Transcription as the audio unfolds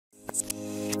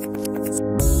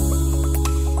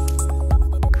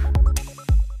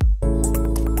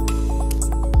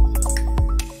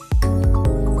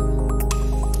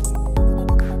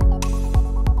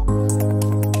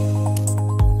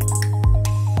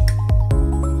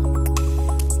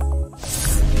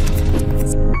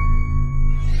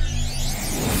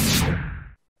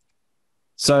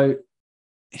So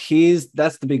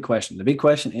that's the big question. The big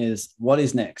question is, what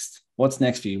is next? What's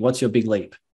next for you? What's your big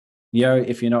leap?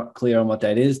 If you're not clear on what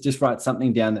that is, just write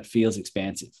something down that feels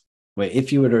expansive, where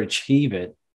if you were to achieve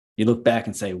it, you look back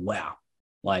and say, wow,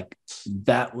 like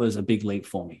that was a big leap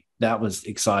for me. That was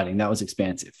exciting. That was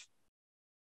expansive.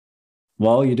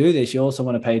 While you do this, you also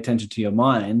want to pay attention to your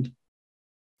mind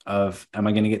of, am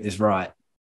I going to get this right?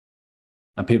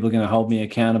 Are people going to hold me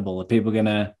accountable? Are people going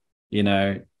to,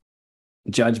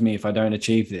 judge me if I don't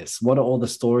achieve this? What are all the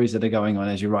stories that are going on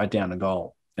as you write down a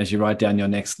goal, as you write down your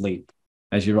next leap,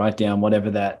 as you write down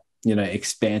whatever that,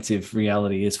 expansive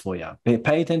reality is for you?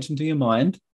 Pay attention to your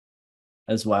mind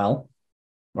as well.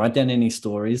 Write down any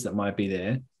stories that might be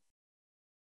there.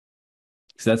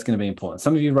 So that's going to be important.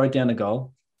 Some of you wrote down a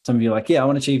goal. Some of you are like, yeah, I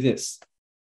want to achieve this.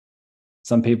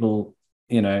 Some people,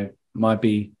 might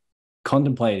be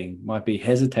contemplating, might be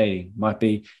hesitating, might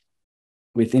be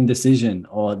with indecision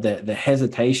or the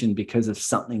hesitation because of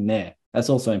something there. That's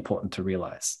also important to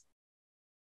realize.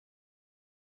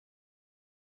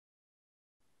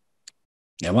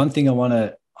 Now, one thing I want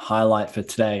to highlight for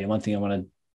today, one thing I want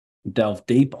to delve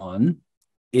deep on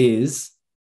is,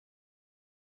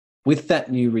 with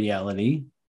that new reality,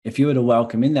 if you were to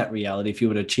welcome in that reality, if you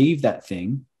were to achieve that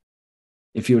thing,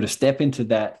 if you were to step into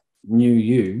that new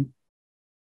you,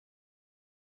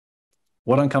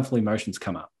 what uncomfortable emotions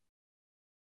come up?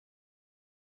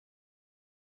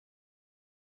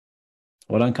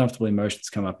 What uncomfortable emotions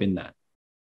come up in that?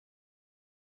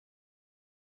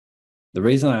 The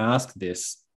reason I ask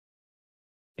this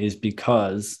is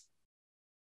because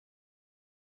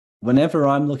whenever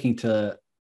I'm looking to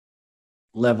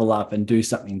level up and do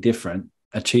something different,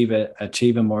 achieve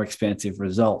a more expansive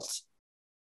result,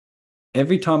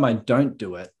 every time I don't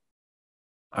do it,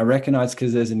 I recognize,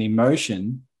 because there's an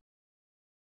emotion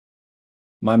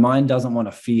my mind doesn't want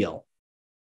to feel,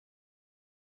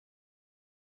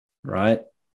 right?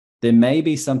 There may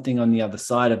be something on the other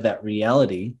side of that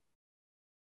reality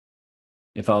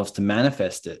if I was to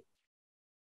manifest it.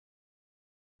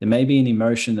 There may be an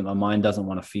emotion that my mind doesn't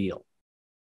want to feel.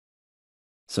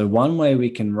 So one way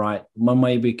we can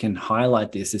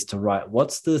highlight this is to write,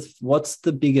 what's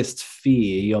the biggest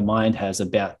fear your mind has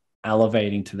about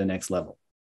elevating to the next level?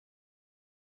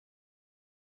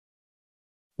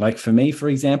 Like for me, for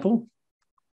example,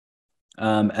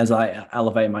 as I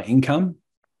elevate my income,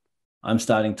 I'm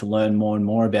starting to learn more and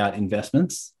more about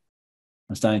investments.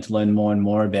 I'm starting to learn more and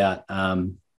more about,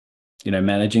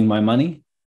 managing my money.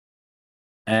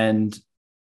 And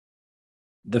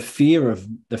the fear of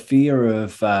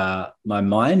my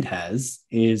mind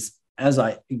is as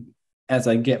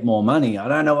I get more money, I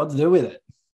don't know what to do with it,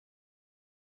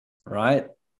 right?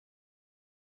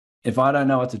 If I don't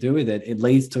know what to do with it, it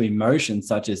leads to emotions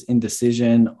such as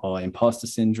indecision or imposter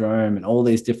syndrome and all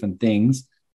these different things.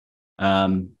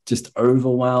 Just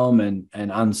overwhelm and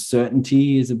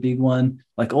uncertainty is a big one.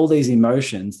 Like all these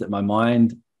emotions that my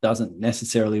mind doesn't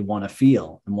necessarily want to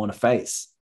feel and want to face.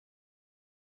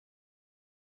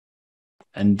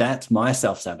 And that's my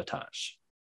self-sabotage,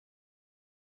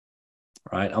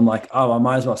 right? I'm like, oh, I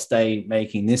might as well stay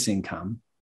making this income,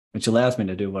 which allows me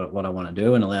to do what I want to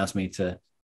do and allows me to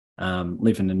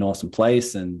live in an awesome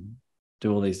place and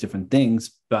do all these different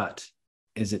things. But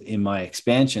is it in my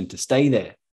expansion to stay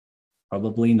there?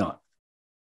 Probably not,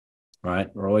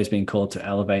 right? We're always being called to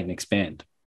elevate and expand.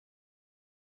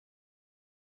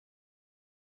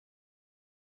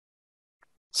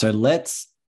 So let's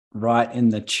write in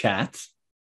the chat,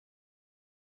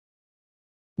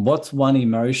 what's one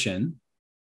emotion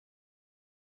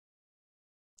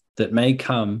that may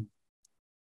come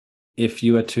if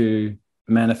you were to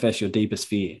manifest your deepest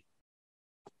fear?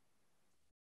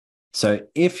 So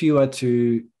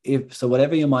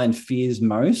whatever your mind fears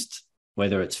most,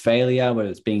 whether it's failure, whether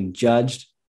it's being judged,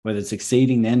 whether it's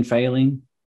succeeding then failing,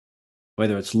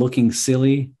 whether it's looking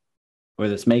silly,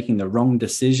 whether it's making the wrong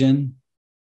decision,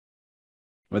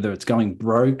 whether it's going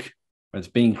broke, whether it's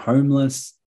being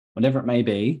homeless, whatever it may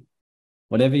be,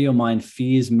 whatever your mind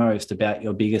fears most about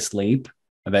your biggest leap,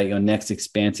 about your next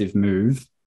expansive move,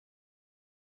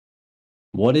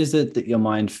 what is it that your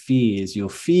mind fears you'll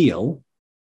feel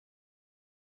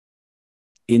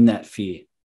in that fear?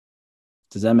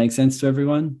 Does that make sense to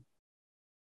everyone?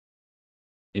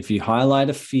 If you highlight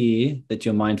a fear that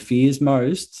your mind fears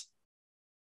most,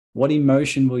 what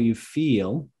emotion will you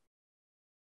feel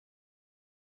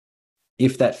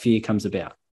if that fear comes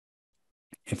about?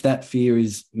 If that fear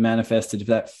is manifested,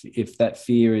 if that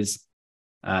fear is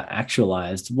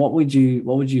actualized, what would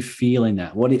you feel in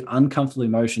that? What uncomfortable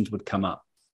emotions would come up?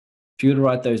 If you were to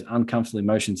write those uncomfortable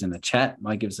emotions in the chat, it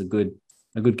might give us a good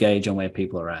gauge on where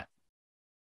people are at.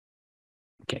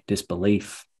 Okay,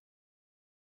 disbelief.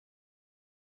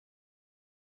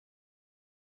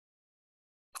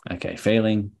 Okay,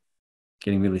 failing,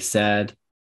 getting really sad,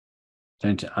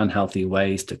 turn to unhealthy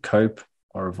ways to cope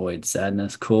or avoid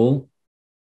sadness. Cool.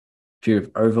 Fear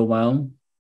of overwhelm,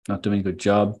 not doing a good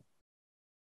job,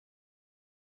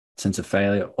 sense of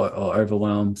failure or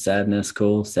overwhelm, sadness.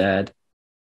 Cool. Sad.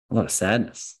 A lot of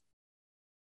sadness.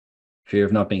 Fear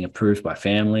of not being approved by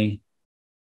family.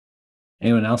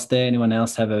 Anyone else there? Anyone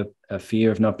else have a fear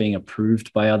of not being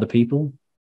approved by other people?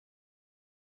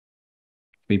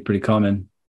 Be pretty common.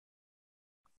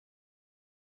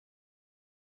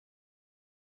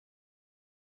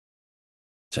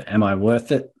 So am I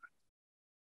worth it?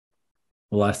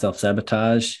 Will I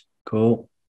self-sabotage? Cool.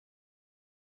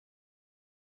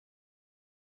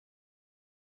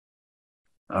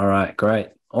 All right, great.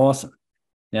 Awesome.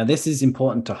 Now, this is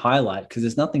important to highlight because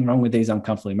there's nothing wrong with these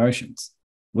uncomfortable emotions.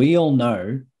 We all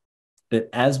know that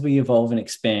as we evolve and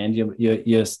expand,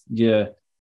 the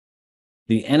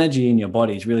energy in your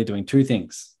body is really doing two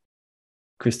things.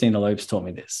 Christina Lopes taught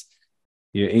me this.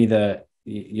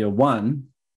 You're one,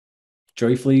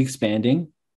 joyfully expanding.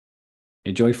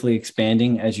 You're joyfully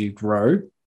expanding as you grow,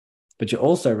 but you're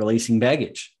also releasing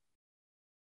baggage.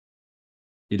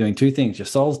 You're doing two things. Your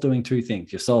soul's doing two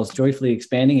things. Your soul's joyfully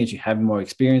expanding as you have more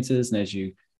experiences and as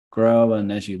you grow and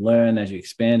as you learn, as you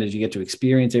expand, as you get to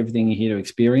experience everything you're here to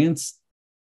experience.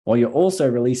 While you're also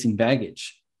releasing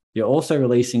baggage. You're also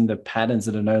releasing the patterns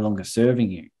that are no longer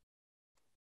serving you.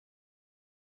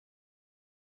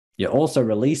 You're also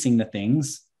releasing the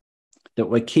things that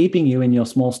were keeping you in your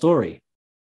small story,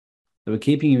 that were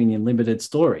keeping you in your limited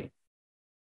story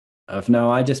of,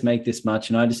 no, I just make this much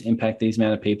and I just impact these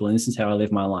amount of people and this is how I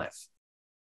live my life.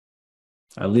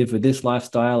 I live with this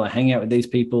lifestyle. I hang out with these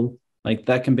people. Like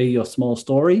that can be your small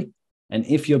story. And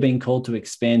if you're being called to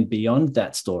expand beyond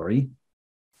that story,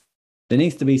 there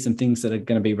needs to be some things that are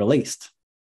going to be released.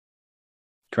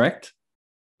 Correct?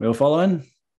 We all following?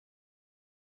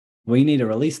 We need to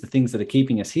release the things that are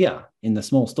keeping us here in the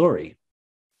small story.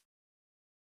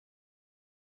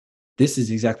 This is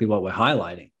exactly what we're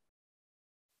highlighting.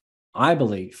 I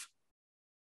believe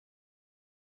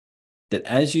that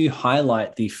as you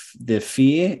highlight the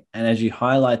fear and as you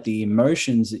highlight the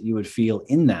emotions that you would feel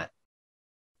in that,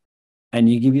 and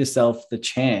you give yourself the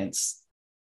chance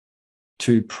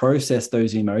to process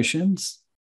those emotions,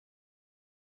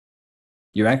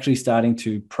 you're actually starting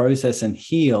to process and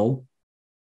heal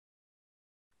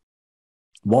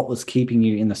what was keeping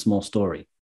you in the small story.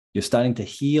 You're starting to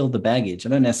heal the baggage. I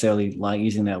don't necessarily like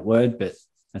using that word, but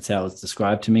that's how it's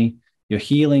described to me. You're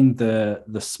healing the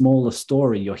smaller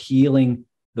story. You're healing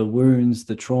the wounds,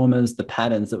 the traumas, the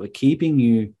patterns that were keeping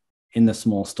you in the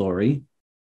small story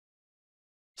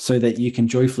so that you can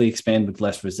joyfully expand with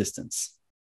less resistance.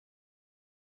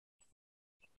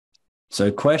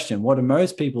 So question, what do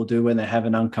most people do when they have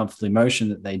an uncomfortable emotion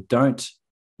that they don't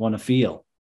want to feel?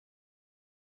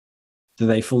 Do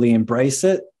they fully embrace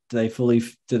it? Do they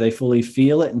fully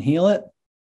feel it and heal it?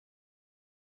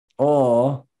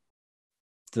 Or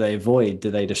do they avoid?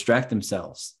 Do they distract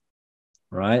themselves?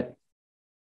 Right?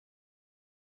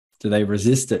 Do they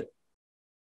resist it?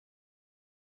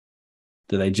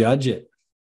 Do they judge it?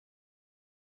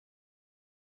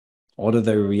 Or do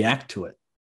they react to it?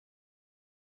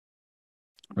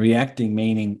 Reacting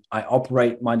meaning I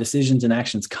operate, my decisions and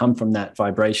actions come from that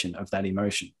vibration of that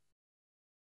emotion.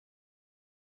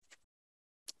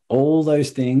 All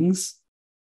those things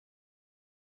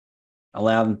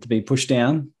allow them to be pushed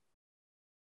down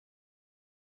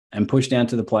and pushed down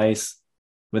to the place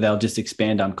where they'll just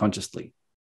expand unconsciously.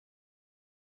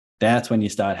 That's when you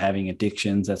start having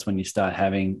addictions. That's when you start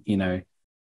having,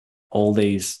 all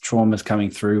these traumas coming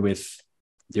through with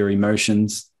your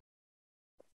emotions.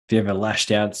 If you ever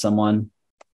lashed out at someone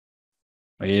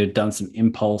or you've done some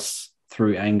impulse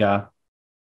through anger,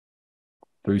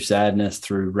 through sadness,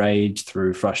 through rage,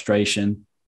 through frustration.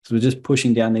 So we're just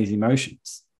pushing down these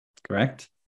emotions, correct?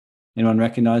 Anyone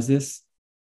recognize this?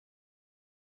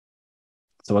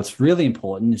 So what's really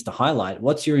important is to highlight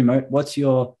what's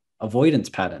your avoidance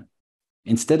pattern.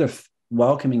 Instead of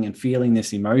welcoming and feeling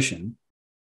this emotion,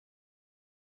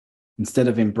 instead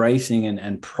of embracing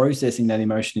and processing that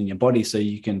emotion in your body so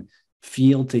you can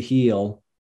feel to heal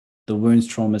the wounds,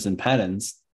 traumas, and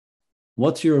patterns,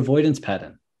 what's your avoidance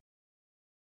pattern?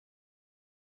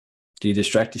 Do you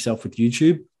distract yourself with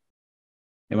YouTube?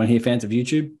 Anyone here fans of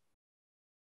YouTube?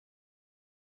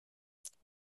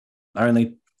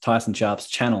 Only Tyson Sharp's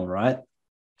channel, right?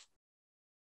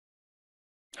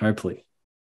 Hopefully.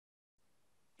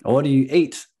 Or do you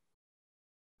eat?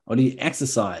 Or do you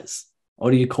exercise? Or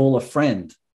do you call a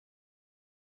friend?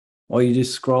 or you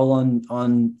just scroll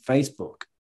on Facebook.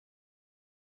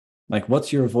 Like,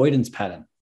 what's your avoidance pattern?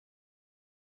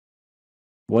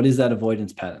 What is that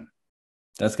avoidance pattern?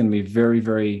 That's going to be very,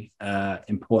 very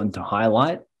important to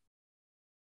highlight.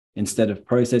 Instead of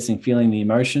processing, feeling the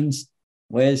emotions,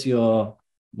 where's your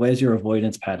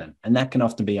avoidance pattern? And that can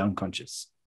often be unconscious.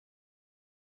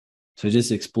 So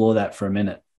just explore that for a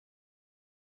minute.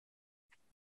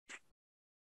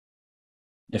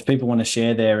 If people want to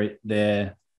share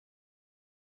their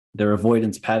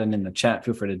avoidance pattern in the chat,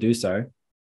 feel free to do so.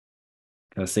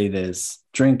 I see there's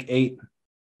drink, eat,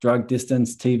 drug,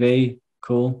 distance, TV.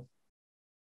 Cool.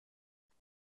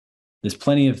 There's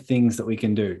plenty of things that we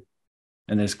can do.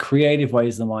 And there's creative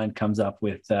ways the mind comes up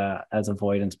with as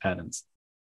avoidance patterns.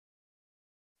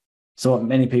 So what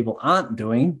many people aren't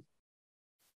doing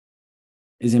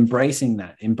is embracing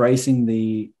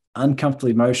the uncomfortable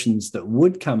emotions that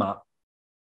would come up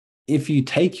if you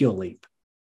take your leap.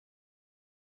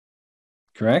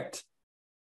 Correct?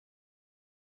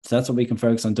 So that's what we can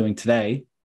focus on doing today,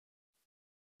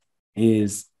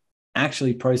 is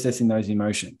actually processing those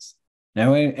emotions.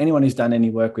 Now, anyone who's done any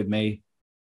work with me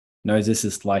knows this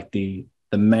is like the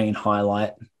main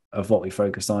highlight of what we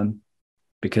focus on,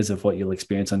 because of what you'll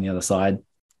experience on the other side.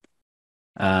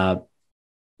 But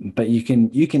you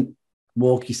can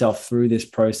walk yourself through this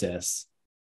process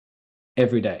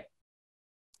every day,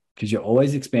 because you're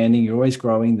always expanding, you're always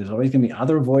growing. There's always going to be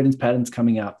other avoidance patterns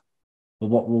coming up. But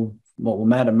what will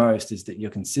matter most is that you're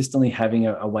consistently having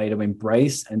a way to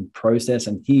embrace and process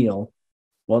and heal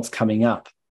what's coming up,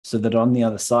 so that on the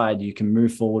other side, you can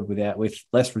move forward with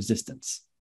less resistance.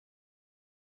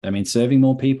 I mean, serving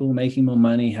more people, making more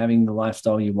money, having the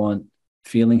lifestyle you want,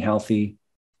 feeling healthy,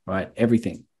 right?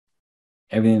 Everything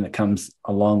that comes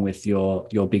along with your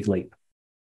big leap.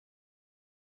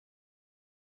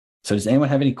 So does anyone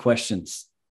have any questions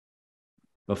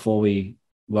before we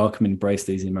welcome and embrace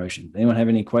these emotions? Anyone have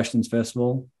any questions, first of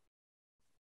all?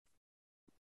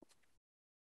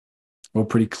 We're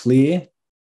pretty clear.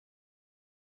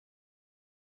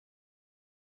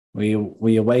 We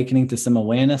awakening to some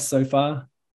awareness so far?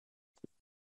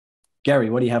 Gary,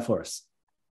 what do you have for us?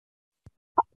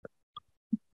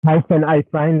 Hyphen, I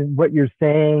find what you're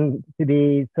saying to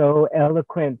be so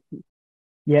eloquent,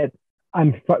 yet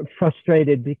I'm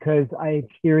frustrated because I'm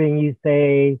hearing you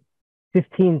say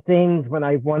 15 things when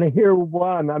I want to hear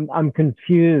one. I'm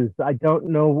confused. I don't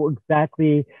know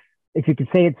exactly. If you could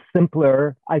say it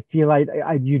simpler, I feel like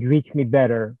you'd reach me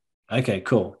better. Okay,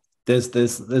 cool.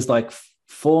 There's like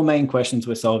 4 main questions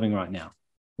we're solving right now.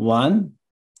 1,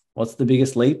 what's the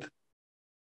biggest leap?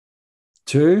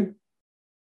 2,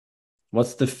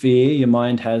 what's the fear your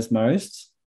mind has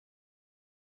most?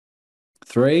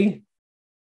 3,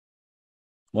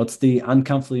 what's the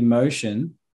uncomfortable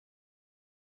emotion?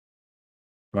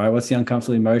 Right? What's the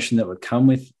uncomfortable emotion that would come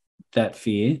with that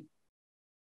fear?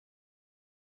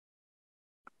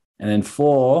 And then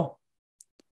 4,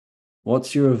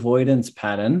 what's your avoidance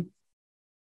pattern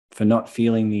for not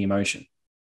feeling the emotion?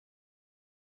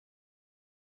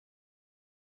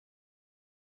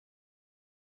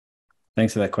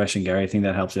 Thanks for that question, Gary. I think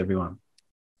that helps everyone.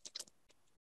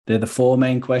 They're the 4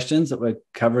 main questions that we're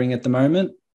covering at the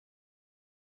moment.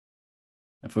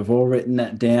 If we've all written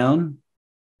that down,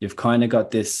 you've kind of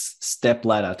got this step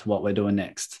ladder to what we're doing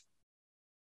next.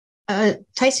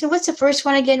 Tyson, what's the first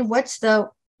one again? What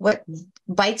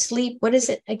bite sleep? What is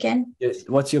it again?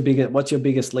 What's your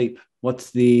biggest leap?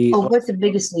 What's the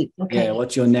biggest leap? Okay. Yeah,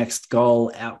 what's your next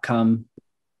goal, outcome?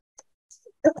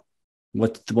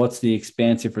 What's the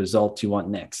expansive result you want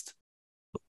next?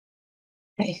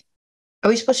 Okay. Are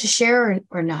we supposed to share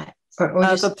or not? Or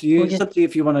it's up to you. It's up to you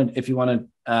if you want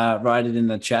to write it in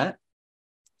the chat.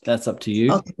 That's up to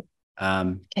you. Okay.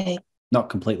 Okay. Not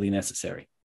completely necessary.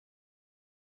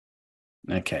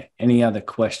 Okay. Any other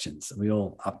questions? Are we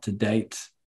all up to date?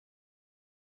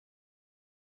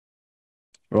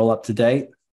 We're all up to date.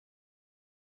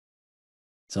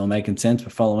 It's all making sense. We're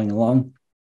following along.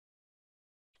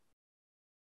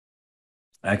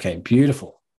 Okay,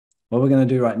 beautiful. What we're going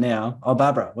to do right now. Oh,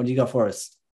 Barbara, what do you got for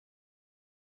us?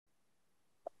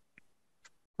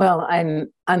 Well,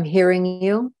 I'm hearing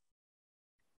you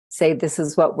say this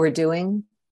is what we're doing.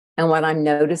 And what I'm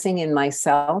noticing in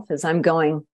myself is I'm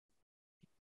going,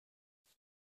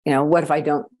 what if I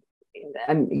don't,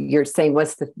 you're saying,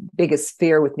 what's the biggest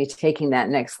fear with me taking that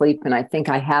next leap? And I think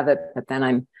I have it, but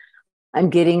then I'm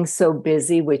getting so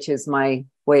busy, which is my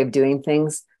way of doing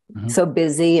things, so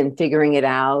busy and figuring it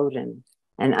out and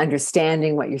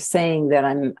understanding what you're saying that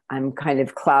I'm kind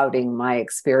of clouding my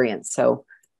experience. So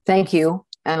thank you.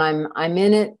 And I'm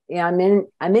in it. Yeah,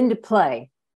 I'm into play.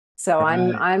 So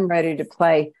I'm ready to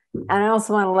play. And I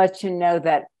also want to let you know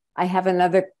that I have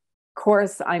another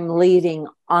course I'm leading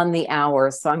on the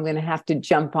hour, so I'm going to have to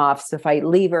jump off. So if I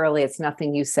leave early, it's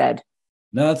nothing you said.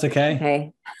 No, that's okay.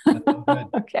 Okay. That's all good.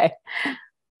 Okay.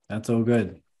 That's all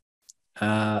good.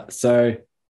 So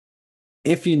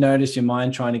if you notice your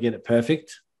mind trying to get it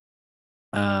perfect,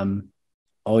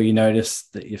 or you notice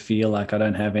that you feel like I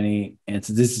don't have any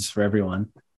answers, this is for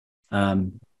everyone.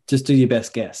 Just do your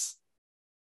best guess.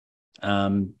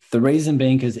 The reason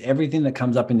being because everything that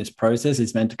comes up in this process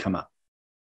is meant to come up.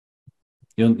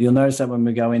 You'll notice that when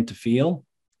we go into feel,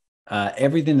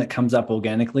 everything that comes up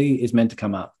organically is meant to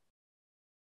come up.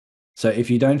 So if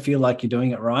you don't feel like you're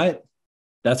doing it right,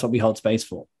 that's what we hold space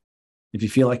for. If you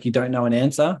feel like you don't know an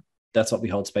answer, that's what we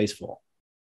hold space for.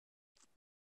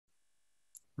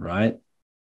 Right?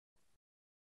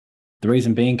 The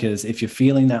reason being because if you're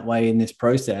feeling that way in this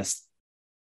process,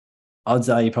 odds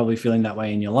are you're probably feeling that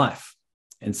way in your life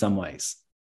in some ways.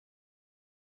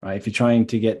 Right? If you're trying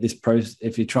to get this process,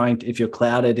 if you're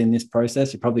clouded in this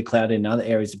process, you're probably clouded in other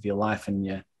areas of your life,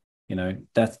 and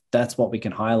that's what we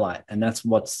can highlight, and that's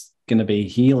what's going to be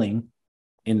healing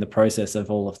in the process of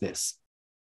all of this.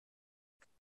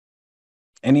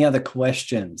 Any other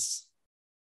questions?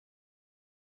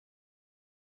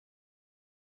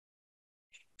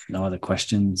 No other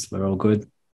questions. We're all good.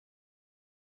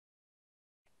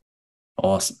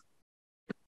 Awesome.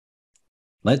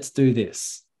 Let's do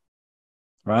this.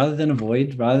 Rather than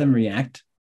avoid, rather than react,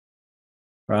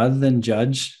 rather than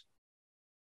judge,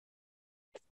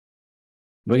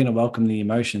 we're going to welcome the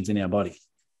emotions in our body.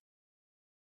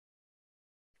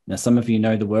 Now, some of you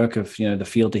know the work of, the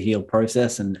feel to heal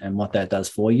process and what that does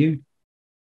for you.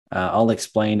 I'll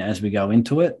explain as we go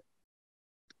into it.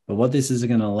 But what this is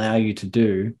going to allow you to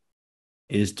do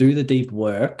is do the deep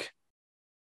work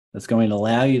that's going to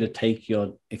allow you to take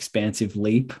your expansive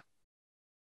leap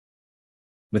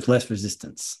with less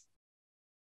resistance,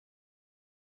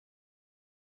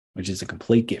 which is a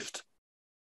complete gift.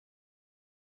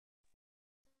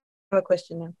 I have a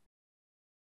question now.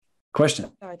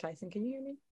 Question. Sorry, Tyson, can you hear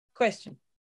me? Question.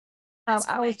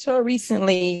 I was told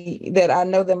recently that I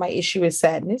know that my issue is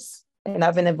sadness, and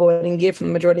I've been avoiding it for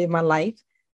the majority of my life.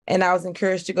 And I was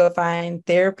encouraged to go find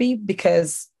therapy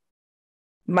because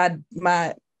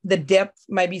the depth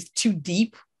might be too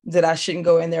deep, that I shouldn't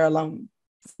go in there alone.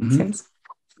 Mm-hmm.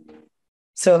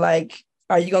 So, like,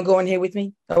 are you gonna go in here with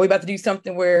me? Are we about to do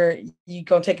something where you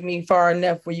gonna take me far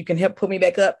enough where you can help pull me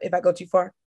back up if I go too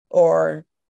far? Or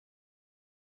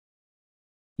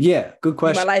yeah, good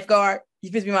question. My lifeguard. You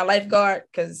supposed to be my lifeguard,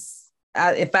 because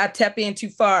if I tap in too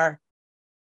far,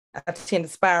 I tend to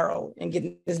spiral and get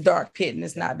in this dark pit, and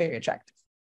it's not very attractive.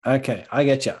 Okay, I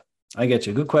get you.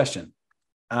 Good question.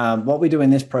 What we do in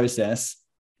this process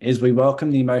is we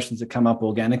welcome the emotions that come up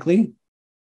organically.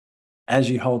 As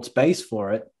you hold space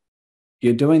for it,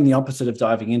 you're doing the opposite of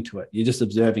diving into it. You're just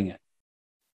observing it.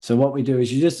 So what we do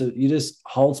is you just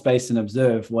hold space and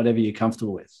observe whatever you're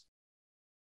comfortable with.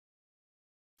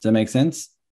 Does that make sense?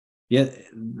 Yeah,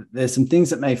 there's some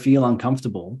things that may feel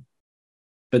uncomfortable,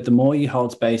 but the more you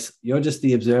hold space, you're just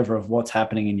the observer of what's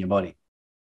happening in your body.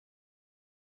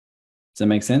 Does that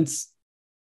make sense?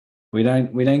 We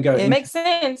don't go. It makes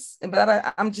sense,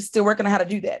 but I'm just still working on how to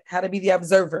do that, how to be the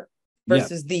observer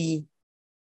versus the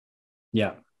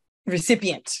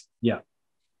recipient. Yeah.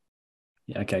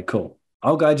 Okay, cool.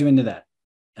 I'll guide you into that.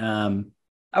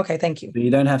 Okay, thank you. But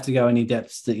you don't have to go any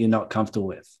depths that you're not comfortable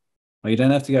with, or you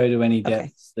don't have to go to any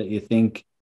depths that you think,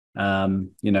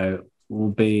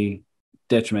 will be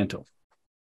detrimental.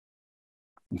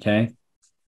 Okay.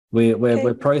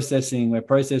 We're processing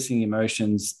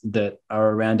emotions that are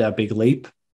around our big leap,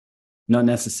 not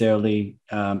necessarily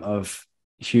of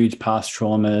huge past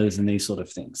traumas and these sort of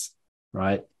things,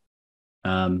 right?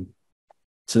 So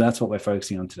that's what we're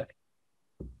focusing on today.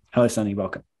 Hello, Sunny,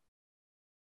 welcome.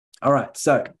 All right,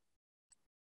 so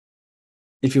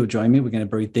if you'll join me, we're going to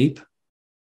breathe deep.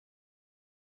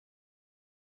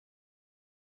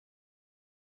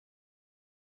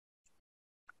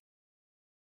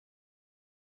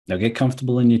 Now get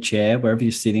comfortable in your chair, wherever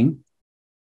you're sitting.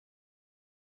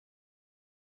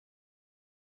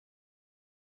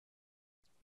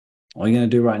 All you're going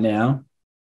to do right now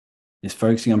is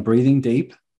focusing on breathing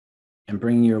deep and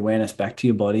bringing your awareness back to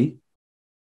your body.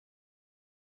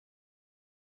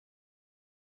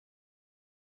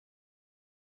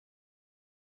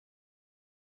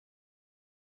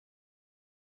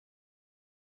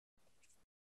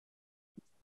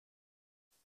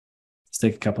 Let's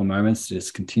take a couple of moments to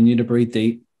just continue to breathe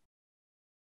deep.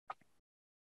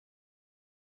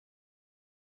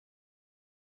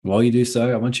 While you do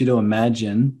so, I want you to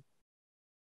imagine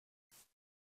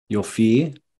your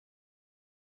fear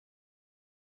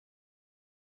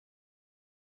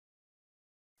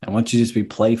I want you to just be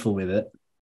playful with it.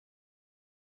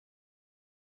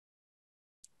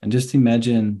 And just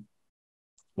imagine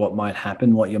what might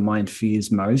happen, what your mind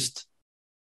fears most.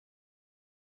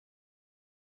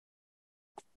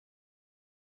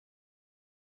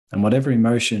 And whatever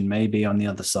emotion may be on the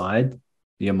other side,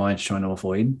 your mind's trying to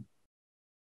avoid,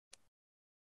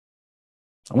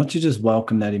 I want you to just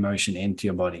welcome that emotion into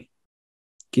your body.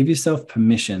 Give yourself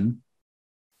permission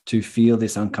to feel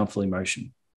this uncomfortable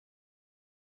emotion.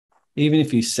 Even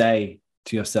if you say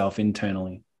to yourself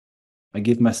internally, I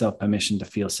give myself permission to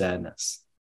feel sadness.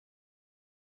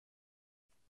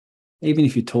 Even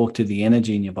if you talk to the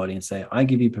energy in your body and say, I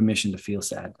give you permission to feel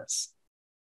sadness.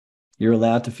 You're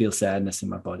allowed to feel sadness in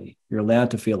my body. You're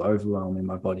allowed to feel overwhelmed in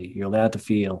my body. You're allowed to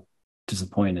feel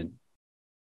disappointed.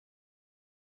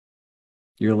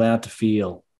 You're allowed to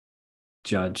feel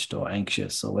judged or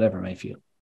anxious or whatever it may feel.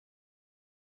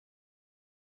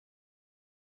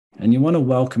 And you want to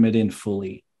welcome it in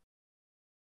fully.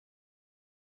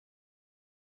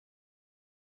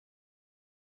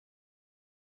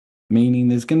 Meaning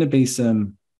there's going to be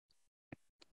some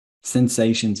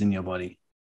sensations in your body.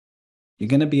 You're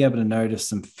going to be able to notice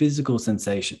some physical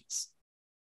sensations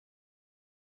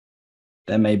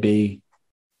that may be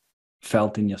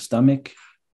felt in your stomach,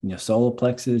 in your solar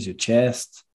plexus, your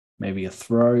chest, maybe your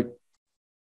throat.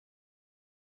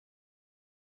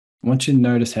 I want you to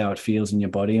notice how it feels in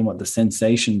your body and what the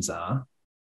sensations are,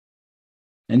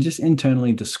 and just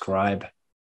internally describe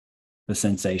the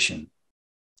sensation.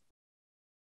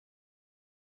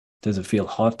 Does it feel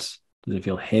hot? Does it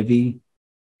feel heavy?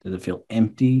 Does it feel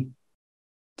empty?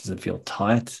 Does it feel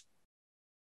tight?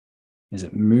 Is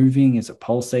it moving? Is it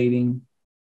pulsating?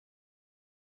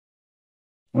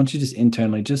 I want you to just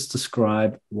internally just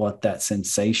describe what that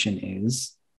sensation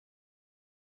is.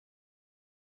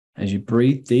 As you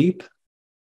breathe deep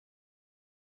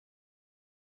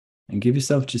and give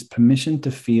yourself just permission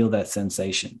to feel that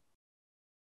sensation.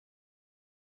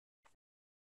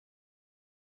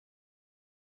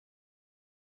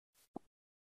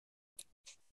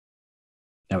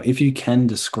 Now, if you can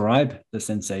describe the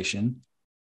sensation,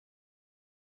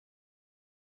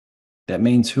 that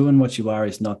means who and what you are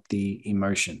is not the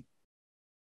emotion.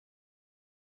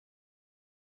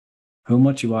 Who and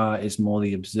what you are is more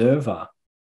the observer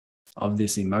of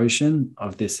this emotion,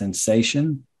 of this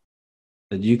sensation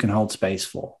that you can hold space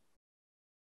for.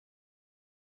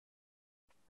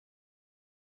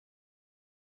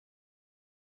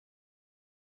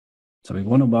 So we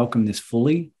want to welcome this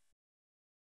fully,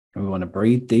 and we want to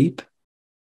breathe deep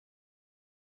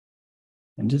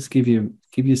and just give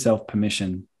yourself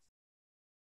permission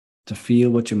to feel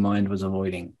what your mind was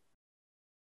avoiding.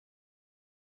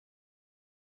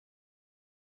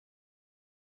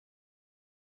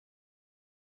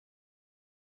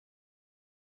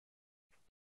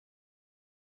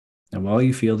 And while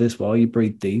you feel this, while you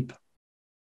breathe deep,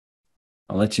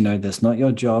 I'll let you know that's not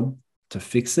your job to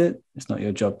fix it. It's not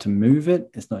your job to move it.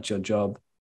 It's not your job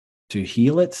to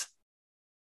heal it.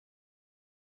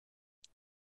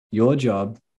 Your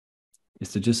job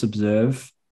is to just observe,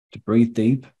 to breathe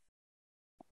deep,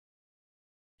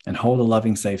 and hold a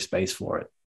loving, safe space for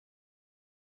it.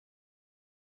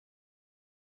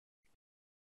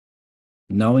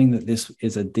 Knowing that this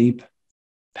is a deep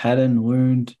pattern,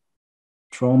 wound,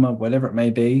 trauma, whatever it may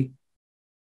be,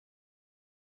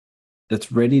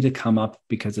 that's ready to come up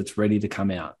because it's ready to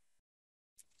come out.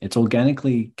 It's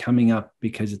organically coming up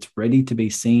because it's ready to be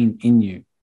seen in you.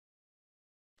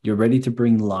 You're ready to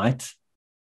bring light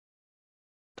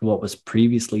to what was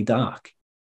previously dark.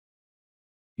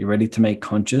 You're ready to make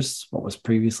conscious what was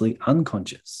previously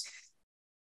unconscious.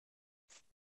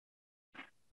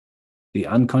 The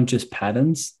unconscious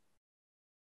patterns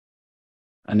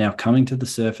are now coming to the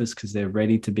surface because they're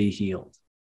ready to be healed.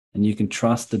 And you can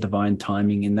trust the divine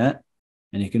timing in that.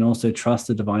 And you can also trust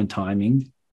the divine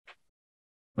timing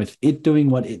with it doing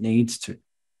what it needs to.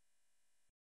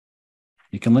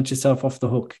 You can let yourself off the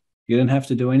hook. You don't have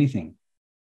to do anything.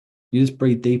 You just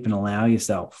breathe deep and allow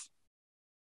yourself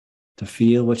to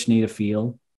feel what you need to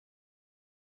feel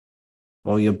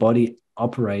while your body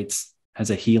operates as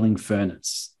a healing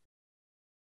furnace.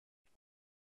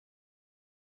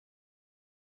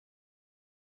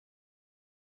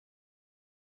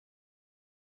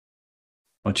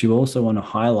 What you also want to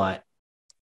highlight,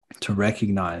 to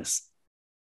recognize,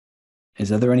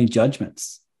 is, are there any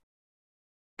judgments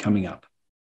coming up?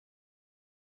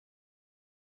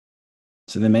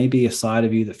 So there may be a side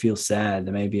of you that feels sad.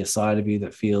 There may be a side of you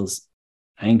that feels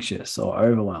anxious or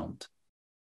overwhelmed.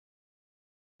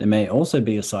 There may also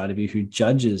be a side of you who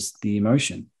judges the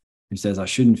emotion, who says, I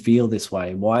shouldn't feel this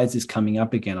way. Why is this coming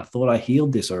up again? I thought I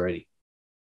healed this already.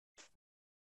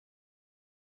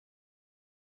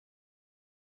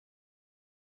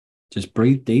 Just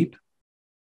breathe deep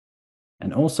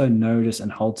and also notice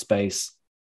and hold space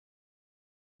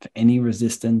for any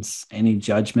resistance, any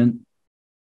judgment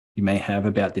you may have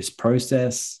about this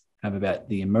process, have about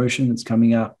the emotion that's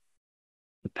coming up,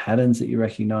 the patterns that you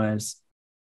recognize.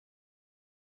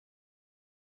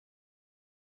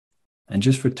 And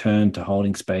just return to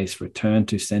holding space, return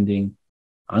to sending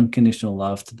unconditional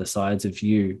love to the sides of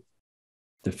you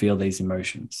to feel these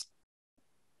emotions.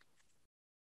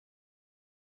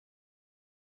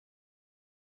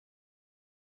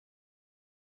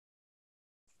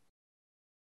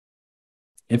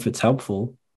 If it's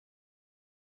helpful,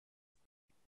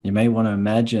 you may want to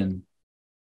imagine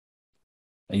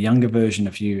a younger version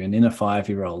of you, an inner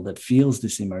 5-year-old that feels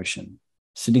this emotion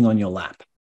sitting on your lap.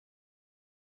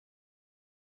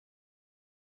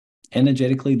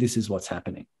 Energetically, this is what's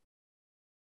happening.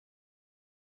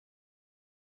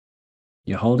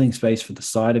 You're holding space for the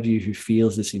side of you who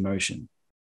feels this emotion,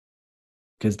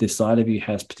 because this side of you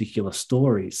has particular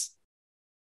stories,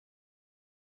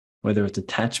 whether it's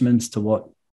attachments to what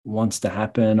wants to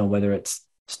happen, or whether it's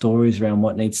stories around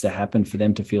what needs to happen for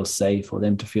them to feel safe, or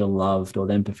them to feel loved, or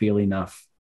them to feel enough.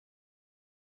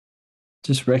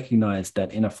 Just recognize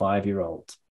that inner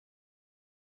 5-year-old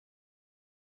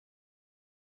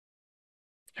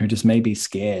who just may be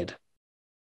scared.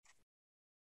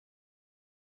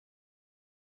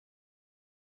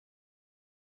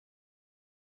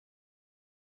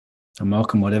 And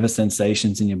welcome whatever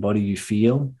sensations in your body you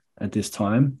feel at this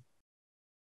time.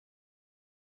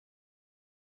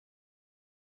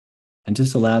 And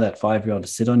just allow that 5-year-old to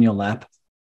sit on your lap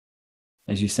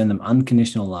as you send them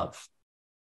unconditional love.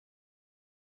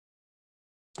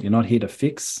 You're not here to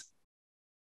fix.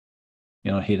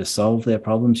 You're not here to solve their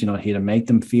problems. You're not here to make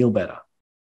them feel better.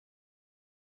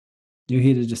 You're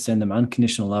here to just send them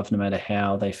unconditional love no matter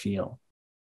how they feel,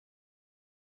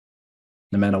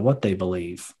 no matter what they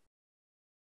believe.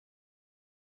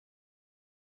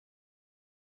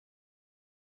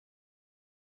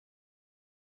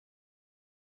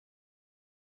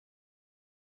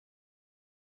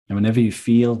 And whenever you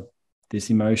feel this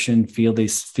emotion, feel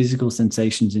these physical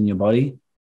sensations in your body,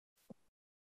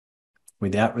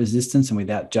 without resistance and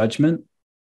without judgment,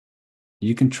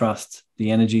 you can trust the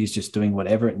energy is just doing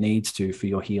whatever it needs to for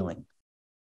your healing.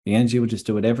 The energy will just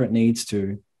do whatever it needs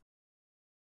to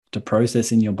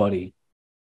process in your body,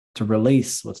 to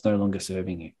release what's no longer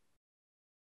serving you.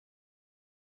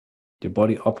 Your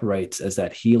body operates as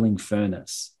that healing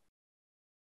furnace.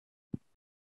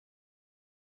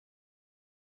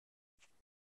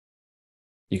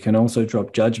 You can also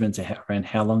drop judgments around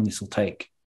how long this will take.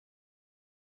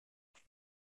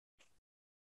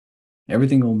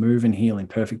 Everything will move and heal in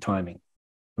perfect timing.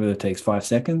 Whether it takes 5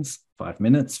 seconds, 5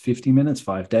 minutes, 50 minutes,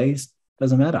 5 days,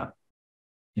 doesn't matter.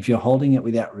 If you're holding it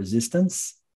without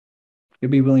resistance,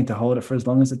 you'll be willing to hold it for as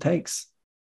long as it takes.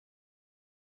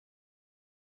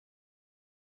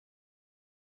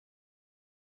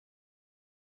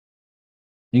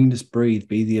 You can just breathe,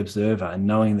 be the observer, and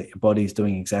knowing that your body is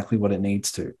doing exactly what it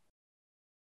needs to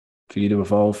for you to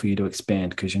evolve, for you to expand,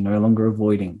 because you're no longer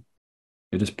avoiding.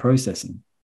 You're just processing.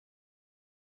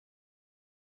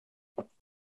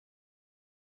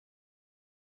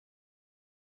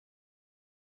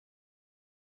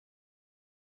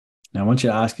 Now, I want you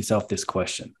to ask yourself this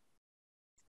question.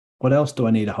 What else do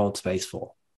I need to hold space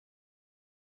for?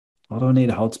 What do I need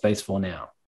to hold space for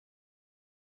now?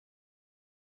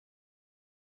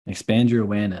 Expand your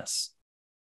awareness.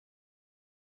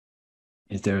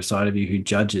 Is there a side of you who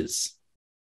judges?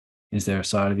 Is there a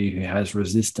side of you who has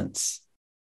resistance?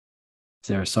 Is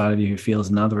there a side of you who feels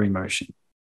another emotion?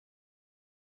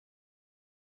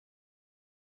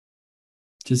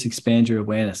 Just expand your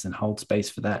awareness and hold space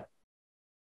for that.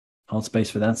 Hold space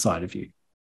for that side of you.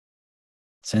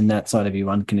 Send that side of you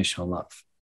unconditional love.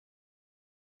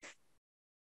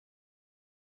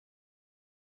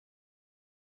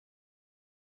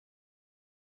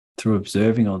 Through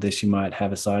observing all this, you might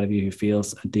have a side of you who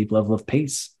feels a deep level of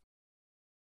peace.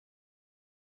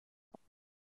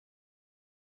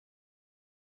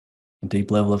 A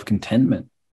deep level of contentment.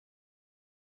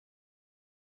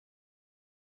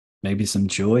 Maybe some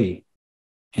joy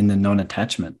in the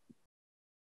non-attachment.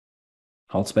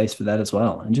 Hold space for that as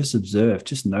well. And just observe,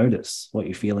 just notice what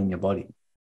you feel in your body.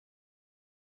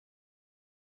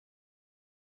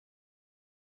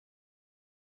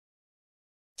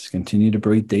 Just continue to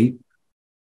breathe deep.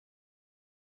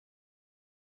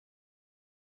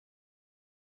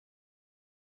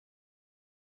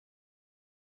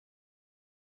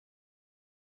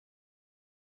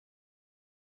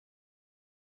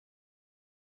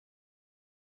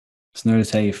 Just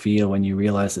notice how you feel when you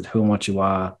realize that who and what you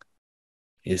are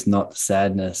is not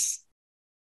sadness.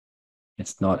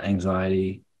 It's not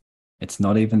anxiety. It's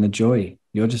not even the joy.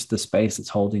 You're just the space that's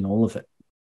holding all of it.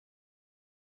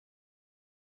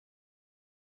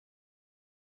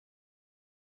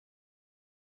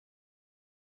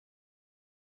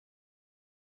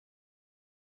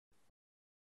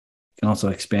 You can also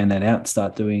expand that out and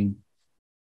start doing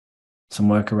some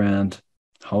work around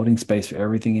holding space for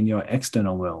everything in your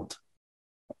external world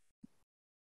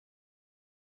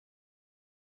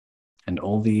and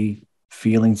all the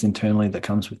feelings internally that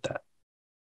comes with that.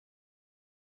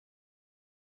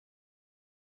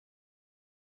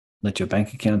 Let your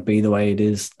bank account be the way it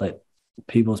is. Let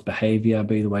people's behavior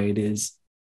be the way it is.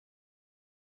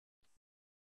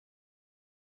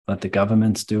 Let the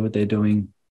governments do what they're doing.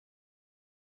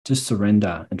 Just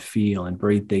surrender and feel and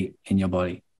breathe deep in your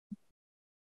body.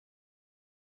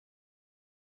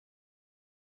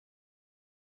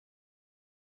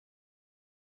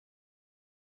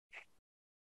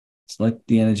 So let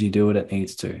the energy do what it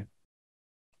needs to.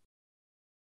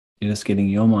 You're just getting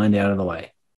your mind out of the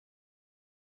way.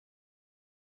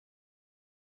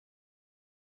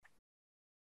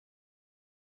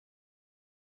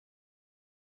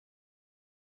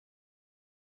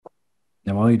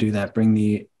 Now, while you do that, bring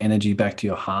the energy back to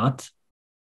your heart,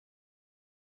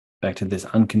 back to this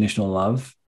unconditional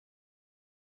love,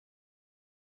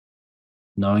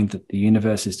 knowing that the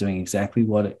universe is doing exactly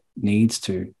what it needs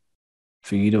to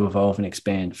for you to evolve and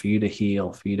expand, for you to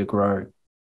heal, for you to grow,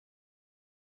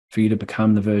 for you to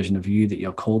become the version of you that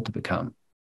you're called to become.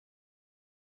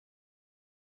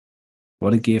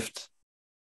 What a gift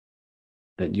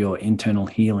that your internal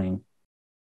healing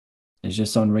is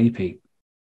just on repeat.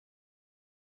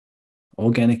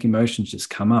 Organic emotions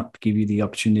just come up, give you the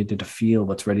opportunity to feel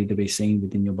what's ready to be seen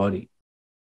within your body.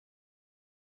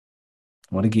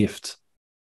 What a gift.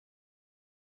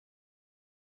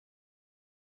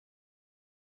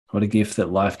 What a gift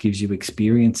that life gives you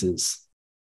experiences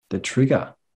that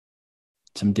trigger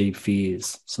some deep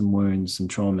fears, some wounds, some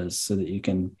traumas, so that you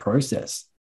can process,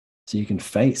 so you can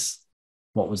face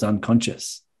what was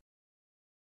unconscious,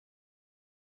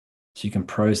 so you can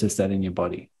process that in your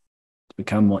body to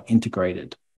become more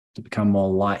integrated, to become more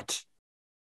light.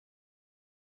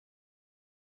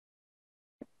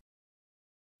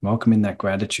 Welcome in that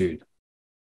gratitude.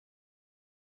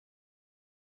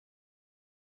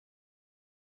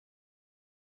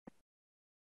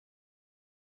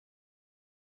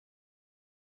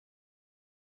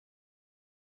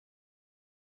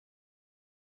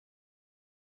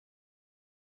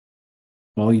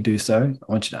 While you do so,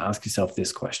 I want you to ask yourself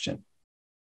this question.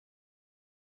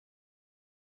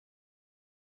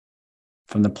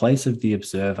 From the place of the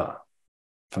observer,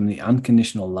 from the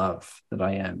unconditional love that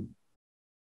I am,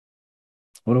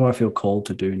 what do I feel called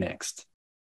to do next?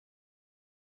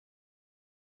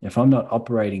 If I'm not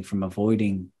operating from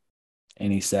avoiding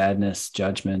any sadness,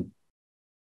 judgment,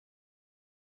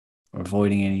 or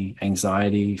avoiding any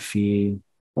anxiety, fear,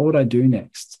 what would I do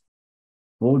next?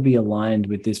 What would be aligned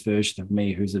with this version of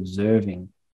me who's observing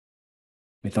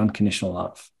with unconditional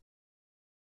love?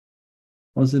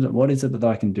 What is it that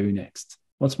I can do next?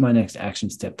 What's my next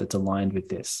action step that's aligned with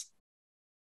this?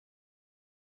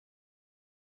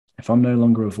 If I'm no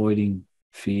longer avoiding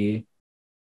fear,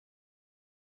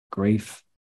 grief,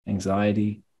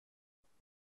 anxiety,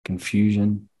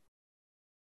 confusion,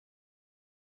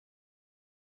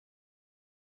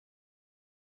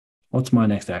 what's my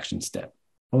next action step?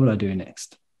 What would I do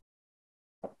next?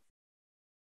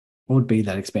 What would be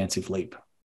that expansive leap?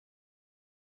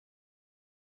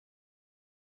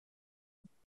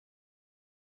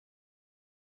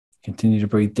 Continue to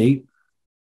breathe deep.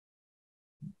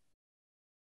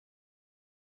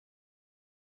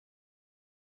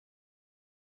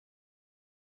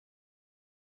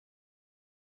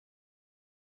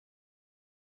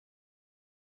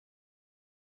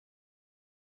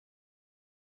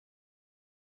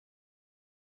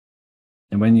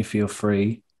 And when you feel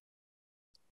free,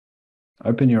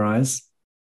 open your eyes.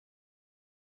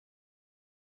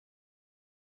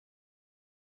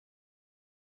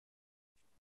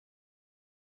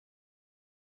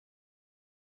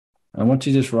 I want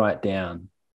you to just write down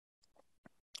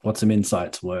what some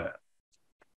insights were.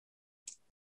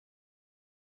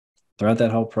 Throughout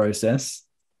that whole process,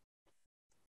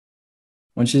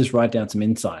 I want you to just write down some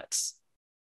insights.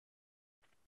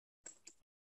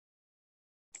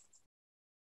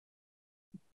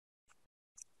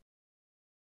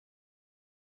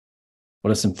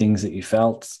 What are some things that you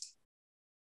felt?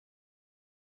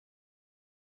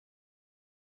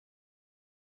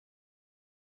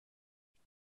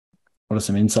 What are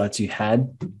some insights you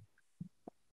had?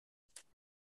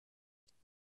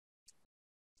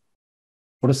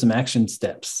 What are some action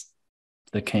steps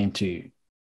that came to you?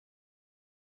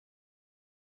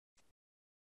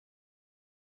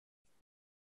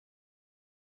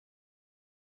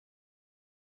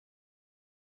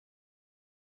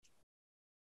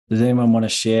 Does anyone want to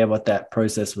share what that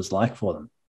process was like for them?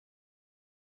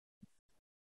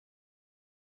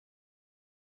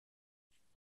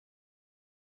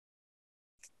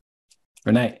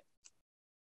 Renee.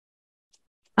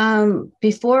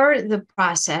 Before the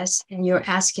process, and you're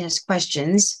asking us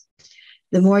questions,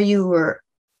 the more you were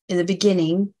in the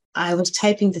beginning, I was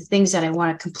typing the things that I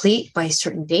want to complete by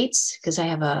certain dates, because I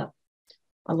have a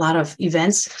lot of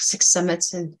events, 6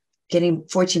 summits, and getting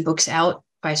 14 books out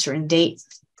by a certain date,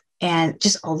 and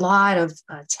just a lot of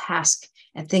tasks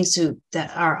and things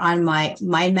that are on my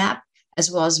mind map,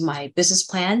 as well as my business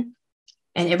plan,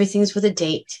 and everything's with a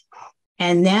date.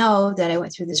 And now that I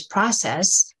went through this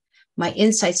process, my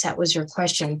insights, that was your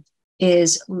question,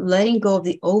 is letting go of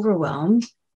the overwhelm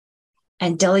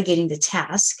and delegating the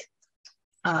task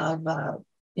of,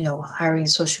 hiring a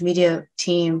social media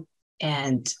team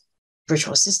and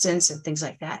virtual assistants and things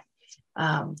like that.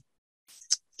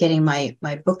 Getting my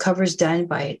book covers done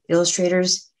by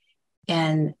illustrators.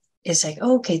 And it's like,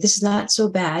 oh, okay, this is not so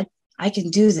bad. I can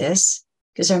do this,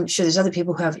 because I'm sure there's other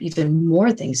people who have even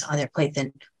more things on their plate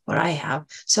than what I have.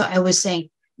 So I was saying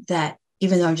that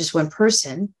even though I'm just one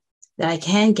person, that I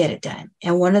can get it done.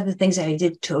 And one of the things that I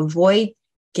did to avoid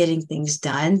getting things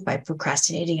done by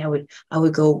procrastinating, I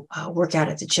would go work out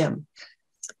at the gym,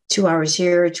 2 hours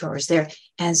here, 2 hours there.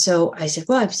 And so I said,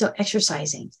 well, I'm still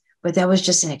exercising, but that was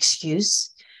just an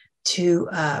excuse to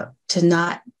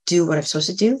not do what I'm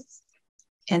supposed to do.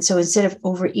 And so instead of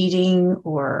overeating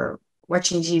or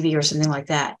watching TV or something like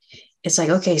that, it's like,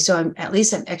 okay, so I'm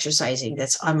exercising.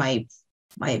 That's on my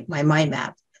mind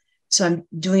map. So I'm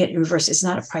doing it in reverse. It's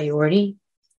not a priority.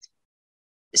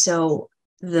 So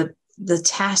the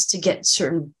task to get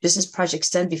certain business projects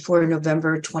done before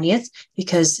November 20th,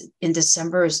 because in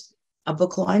December is a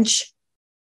book launch,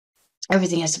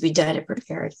 everything has to be done and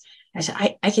prepared. I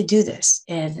said, I could do this.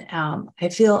 And I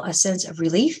feel a sense of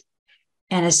relief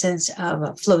and a sense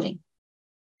of floating.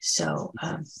 So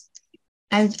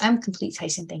I'm complete,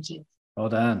 Tyson. Thank you. Well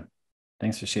done.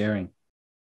 Thanks for sharing.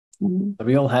 Mm-hmm. So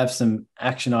we all have some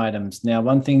action items. Now,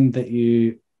 one thing that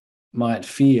you might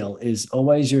feel is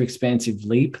always your expansive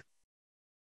leap,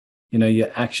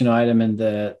 your action item, and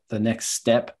the next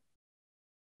step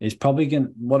is probably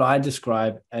what I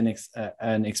describe an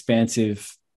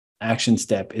expansive action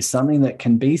step is something that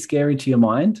can be scary to your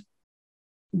mind,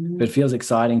 Mm-hmm. but feels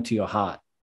exciting to your heart.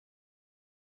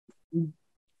 Mm-hmm.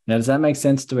 Now, does that make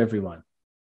sense to everyone?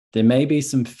 There may be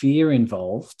some fear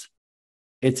involved.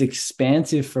 It's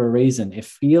expansive for a reason. It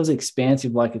feels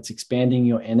expansive, like it's expanding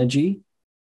your energy.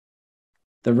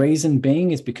 The reason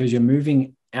being is because you're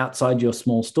moving outside your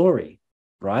small story,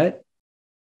 right?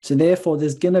 So therefore,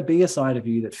 there's going to be a side of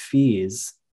you that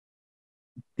fears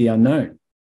the unknown.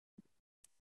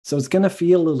 So it's going to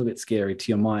feel a little bit scary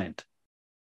to your mind.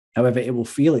 However, it will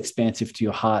feel expansive to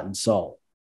your heart and soul.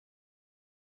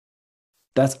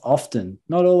 That's often,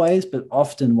 not always, but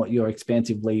often what your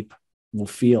expansive leap will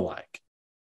feel like.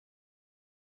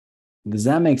 Does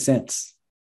that make sense?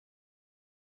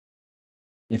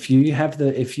 If you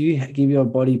give your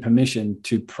body permission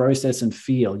to process and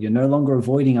feel, you're no longer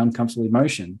avoiding uncomfortable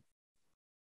emotion,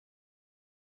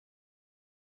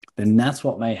 then that's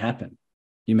what may happen.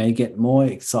 You may get more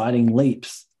exciting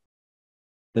leaps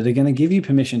that are going to give you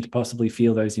permission to possibly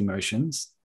feel those emotions.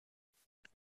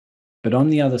 But on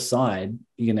the other side,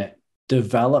 you're going to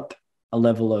develop a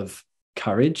level of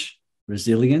courage,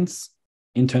 resilience,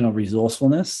 internal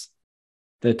resourcefulness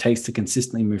that it takes to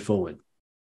consistently move forward,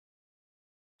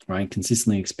 right?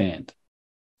 Consistently expand.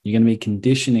 You're going to be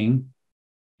conditioning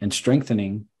and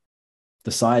strengthening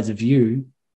the sides of you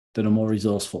that are more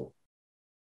resourceful.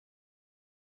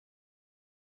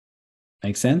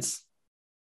 Make sense?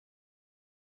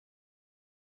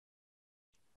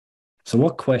 So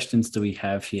what questions do we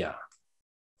have here?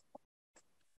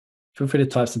 Feel free to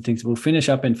type some things. We'll finish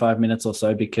up in 5 minutes or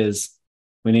so because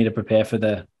we need to prepare for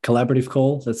the collaborative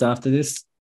call that's after this.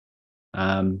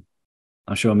 I'm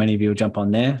sure many of you will jump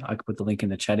on there. I could put the link in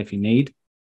the chat if you need.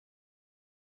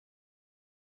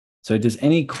 So do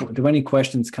any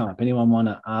questions come up? Anyone want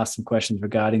to ask some questions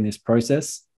regarding this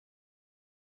process?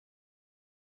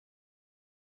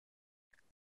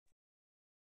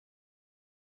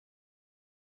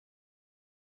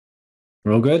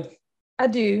 We're all good? I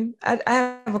do. I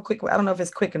have a quick one. I don't know if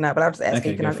it's quick or not, but I'll just ask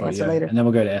you. You can answer later. And then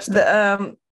we'll go to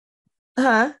Esther.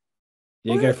 Yeah,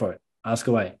 what? Go for it. Ask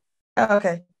away.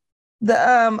 Okay.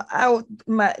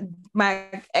 My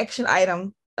action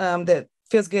item that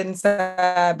feels good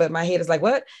inside, but my head is like,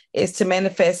 what? It's to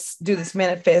do this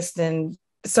manifest and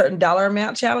certain dollar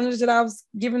amount challenges that I was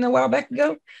given a while back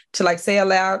ago, to like say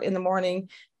aloud in the morning,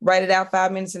 write it out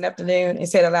 5 minutes in the afternoon, and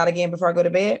say it aloud again before I go to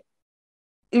bed.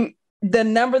 The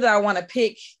number that I want to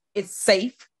pick, it's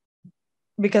safe,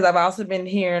 because I've also been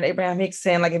hearing Abraham Hicks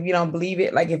saying, like, if you don't believe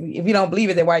it, like if you don't believe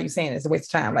it, then why are you saying it? It's a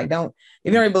waste of time. Like, if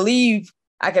you don't believe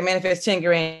I can manifest 10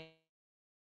 grand,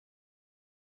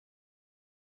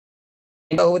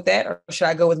 go with that, or should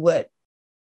I go with what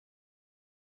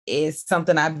is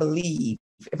something I believe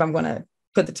if I'm going to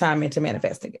put the time into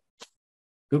manifesting it?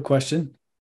 Good question.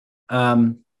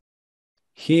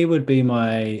 Here would be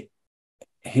my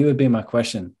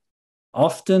question.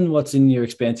 Often what's in your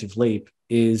expansive leap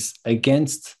is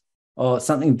against or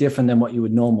something different than what you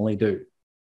would normally do.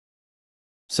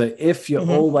 So if you're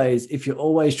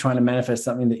always trying to manifest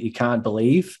something that you can't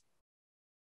believe,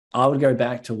 I would go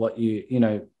back to what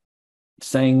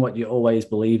saying what you're always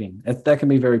believing. That can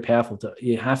be very powerful.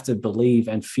 You have to believe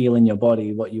and feel in your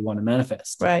body what you want to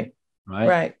manifest. Right.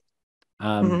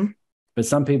 But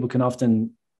some people can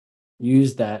often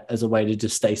use that as a way to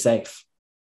just stay safe.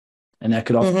 And that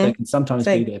can sometimes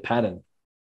be their pattern.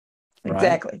 Right?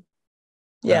 Exactly.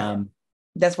 Yeah.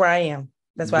 That's where I am.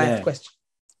 That's why I asked the question.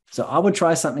 So I would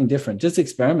try something different. Just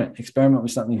experiment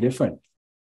with something different.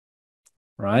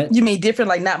 Right? You mean different,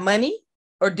 like not money,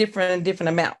 or different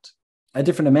amount? A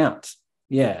different amount.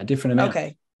 Yeah, a different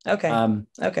amount.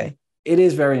 Okay. It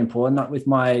is very important, not with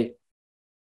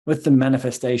the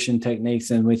manifestation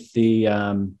techniques and with the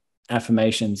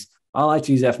affirmations. I like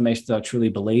to use affirmations that I truly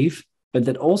believe, but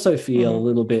that also feel a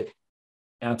little bit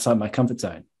outside my comfort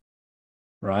zone,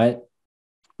 right?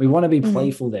 We want to be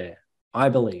playful there, I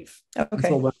believe. Okay.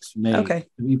 That's what works for me. Okay.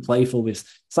 To be playful with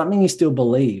something you still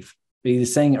believe, but you're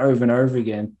saying over and over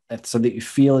again so that you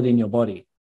feel it in your body,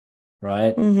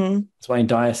 right? That's why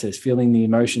Dyer says, feeling the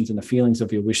emotions and the feelings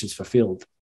of your wishes fulfilled.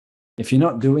 If you're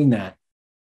not doing that,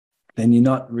 then you're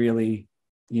not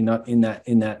in that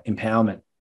empowerment,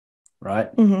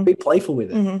 right? Be playful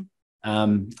with it. I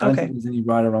don't think there's any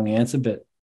right or wrong answer, but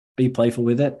be playful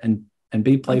with it and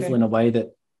be playful in a way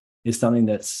that is something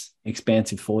that's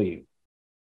expansive for you.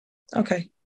 Okay.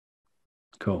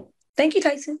 Cool. Thank you,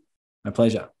 Tyson. My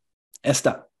pleasure.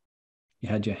 Esther, you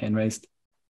had your hand raised.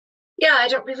 Yeah, I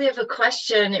don't really have a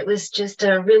question. It was just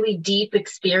a really deep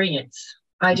experience.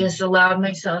 I just allowed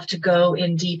myself to go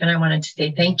in deep, and I wanted to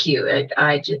say thank you.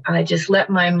 I just let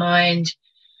my mind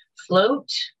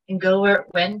float and go where it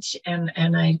went, and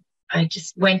I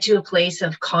just went to a place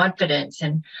of confidence,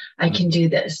 and I can do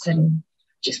this, and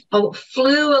just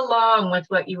flew along with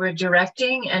what you were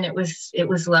directing, and it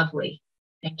was lovely.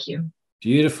 Thank you.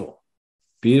 Beautiful.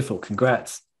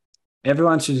 Congrats.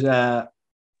 Everyone should.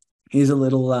 Here's a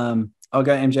little. I'll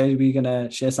go. MJ, were you going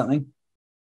to share something?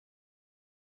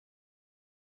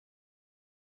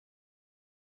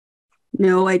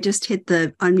 No, I just hit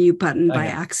the unmute button by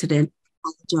accident.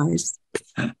 Apologize.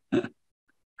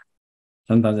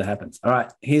 Sometimes it happens. All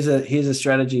right. Here's a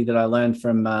strategy that I learned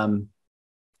from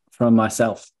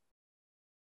myself.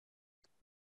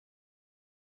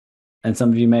 And some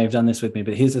of you may have done this with me,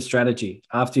 but here's a strategy.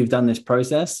 After you've done this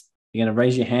process, you're going to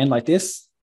raise your hand like this.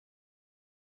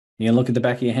 You're going to look at the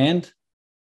back of your hand.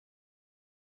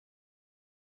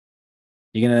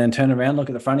 You're going to then turn around, look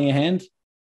at the front of your hand,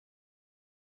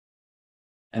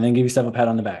 and then give yourself a pat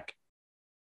on the back.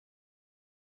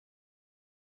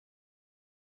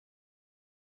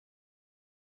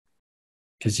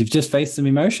 Because you've just faced some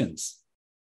emotions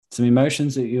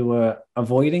that you were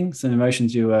avoiding, some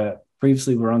emotions you were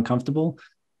previously were uncomfortable.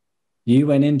 You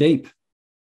went in deep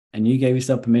and you gave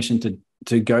yourself permission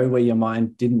to go where your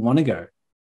mind didn't want to go.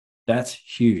 That's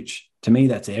huge. To me,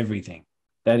 that's everything.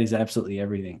 That is absolutely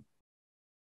everything.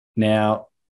 Now,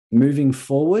 moving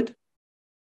forward,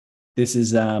 this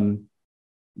is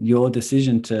your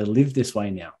decision to live this way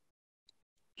now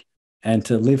and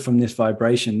to live from this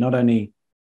vibration, not only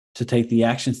to take the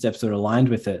action steps that are aligned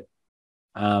with it,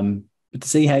 but to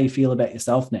see how you feel about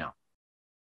yourself now.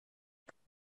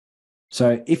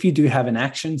 So if you do have an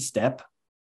action step,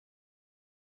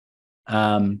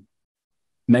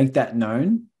 make that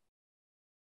known.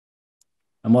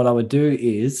 And what I would do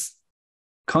is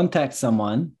contact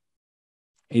someone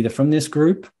either from this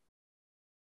group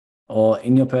or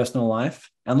in your personal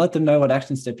life and let them know what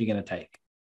action step you're going to take.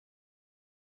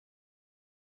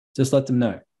 Just let them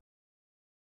know.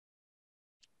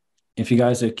 If you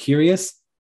guys are curious,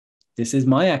 this is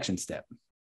my action step.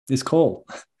 This call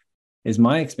is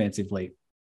my expansive leap,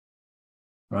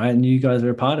 right? And you guys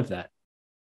are a part of that.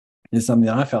 It's something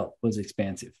that I felt was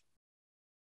expansive.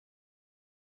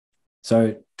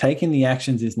 So taking the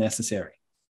actions is necessary.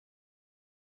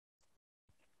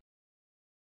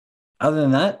 Other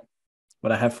than that,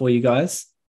 what I have for you guys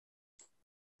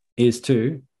is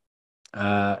to,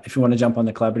 if you want to jump on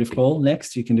the collaborative call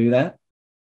next, you can do that.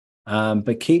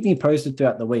 But keep me posted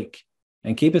throughout the week,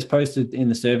 and keep us posted in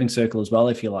the serving circle as well,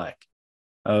 if you like,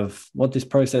 of what this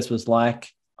process was like,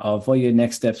 of what your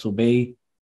next steps will be.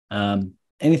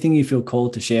 Anything you feel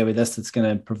called to share with us that's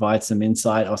going to provide some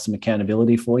insight or some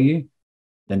accountability for you,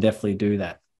 then definitely do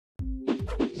that.